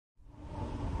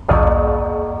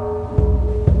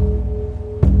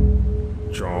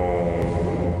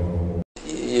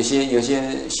有些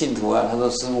信徒啊，他说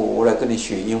师父，我来跟你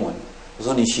学英文。我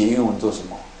说你学英文做什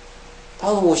么？他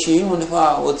说我学英文的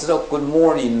话，我知道 Good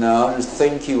morning 啊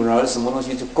，Thank you 然后什么东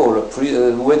西就够了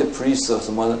 ，wait please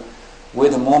什么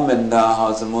wait moment 啊，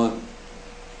哈什么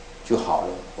就好了。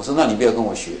我说那你不要跟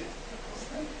我学，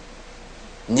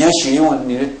你要学英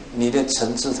文，你的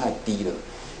层次太低了，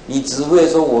你只会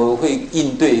说我会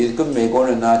应对，跟美国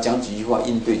人啊讲几句话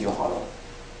应对就好了，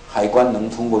海关能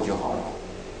通过就好了。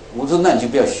我说那你就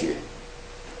不要学，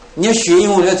你要学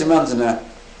英文要怎么样子呢？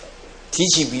提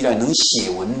起笔来能写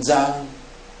文章，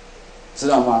知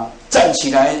道吗？站起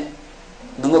来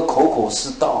能够口口是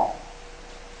道，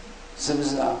是不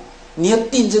是啊？你要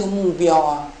定这个目标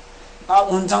啊，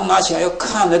文章拿起来要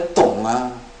看得懂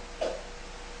啊。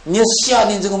你要下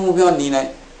定这个目标，你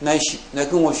来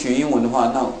跟我学英文的话，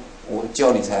那我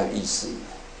教你才有意思，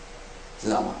知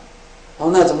道吗？他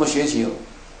说那怎么学起？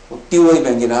我丢了一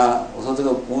本给他，我说这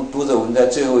个读者文在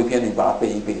最后一篇，你把它背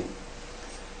一背。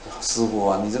师父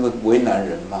啊，你这个为难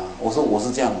人嘛。我说我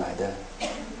是这样来的，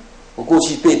我过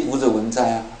去背读者文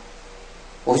摘啊，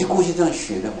我就过去这样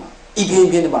学的嘛，一篇一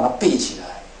篇的把它背起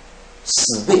来，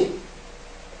死背，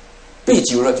背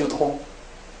久了就通。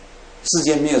世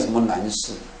间没有什么难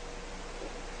事。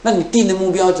那你定的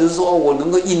目标只是说我能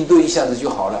够应对一下子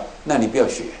就好了，那你不要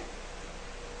学，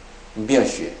你不要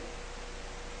学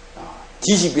啊！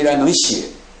提起笔来能写，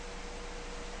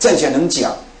站起来能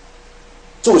讲，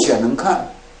坐起来能看。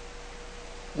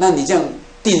那你这样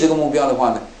定这个目标的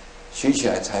话呢，学起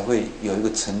来才会有一个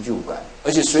成就感，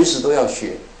而且随时都要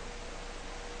学。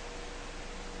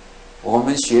我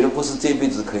们学的不是这辈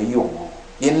子可以用哦，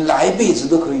连来辈子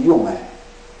都可以用哎，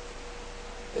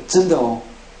真的哦。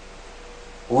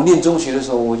我念中学的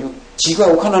时候，我就奇怪，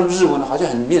我看到日文好像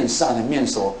很面善、很面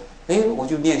熟，我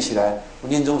就念起来。我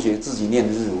念中学自己念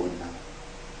日文啊，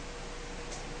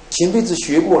前辈子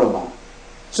学过了嘛。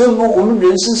所以我们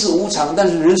人生是无常，但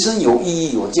是人生有意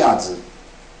义、有价值。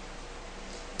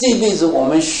这辈子我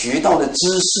们学到的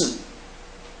知识，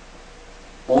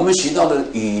我们学到的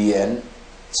语言、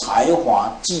才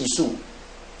华、技术，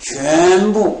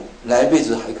全部来辈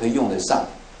子还可以用得上。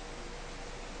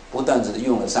不但只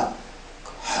用得上，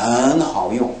很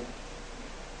好用，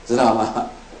知道吗？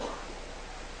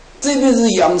这辈子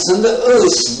养成的恶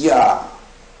习啊，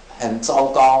很糟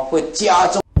糕，会加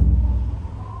重